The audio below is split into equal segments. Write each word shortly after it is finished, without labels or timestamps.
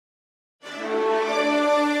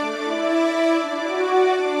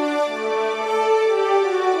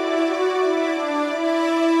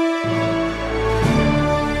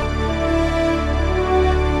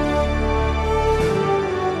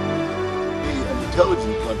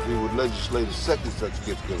intelligent country would legislate a second such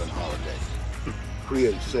gift-giving holiday.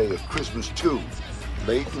 Create, say, a Christmas 2,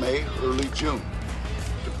 late May, early June,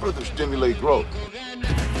 to further stimulate growth. I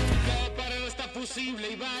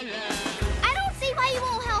don't see why you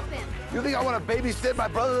won't help him. You think I want to babysit my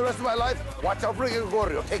brother the rest of my life? Watch out for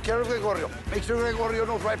Gregorio. Take care of Gregorio. Make sure Gregorio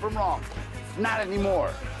knows right from wrong. Not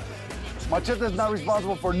anymore. Machete's not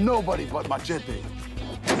responsible for nobody but Machete.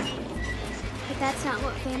 But that's not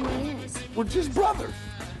what family is. We're just brothers.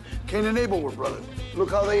 Cain and Abel were brothers. Look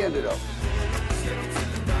how they ended up.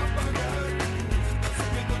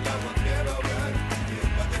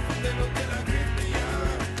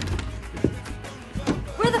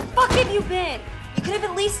 Where the fuck have you been? You could have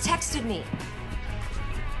at least texted me.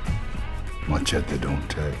 Machete don't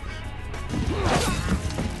text.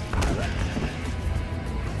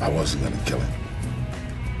 I wasn't gonna kill him.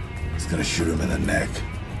 I was gonna shoot him in the neck.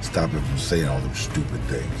 Stop him from saying all those stupid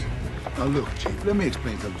things. Now look, Chief, let me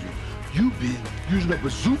explain something to you. You've been using a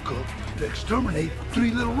bazooka to exterminate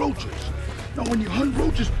 3 little roaches. Now when you hunt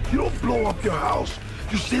roaches, you don't blow up your house.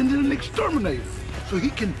 You send in an exterminator. So he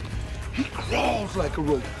crawls like a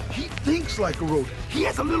roach. He thinks like a roach. He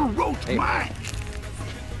has a little roach mind.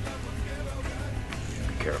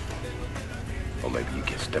 Be careful. Or maybe you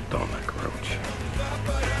get stepped on like a roach.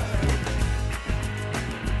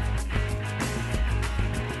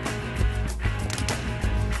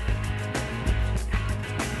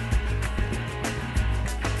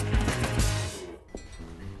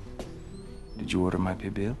 Did you order my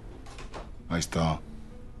pibil? Ahí está.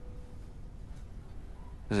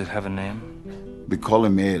 Does it have a name? We call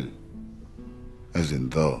him él, as in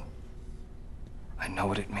the. I know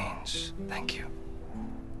what it means. Thank you.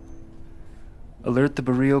 Alert the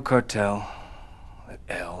Barrio cartel that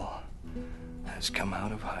L has come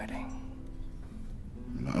out of hiding.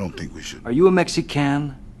 I don't think we should. Are you a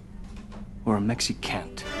Mexican or a Mexican?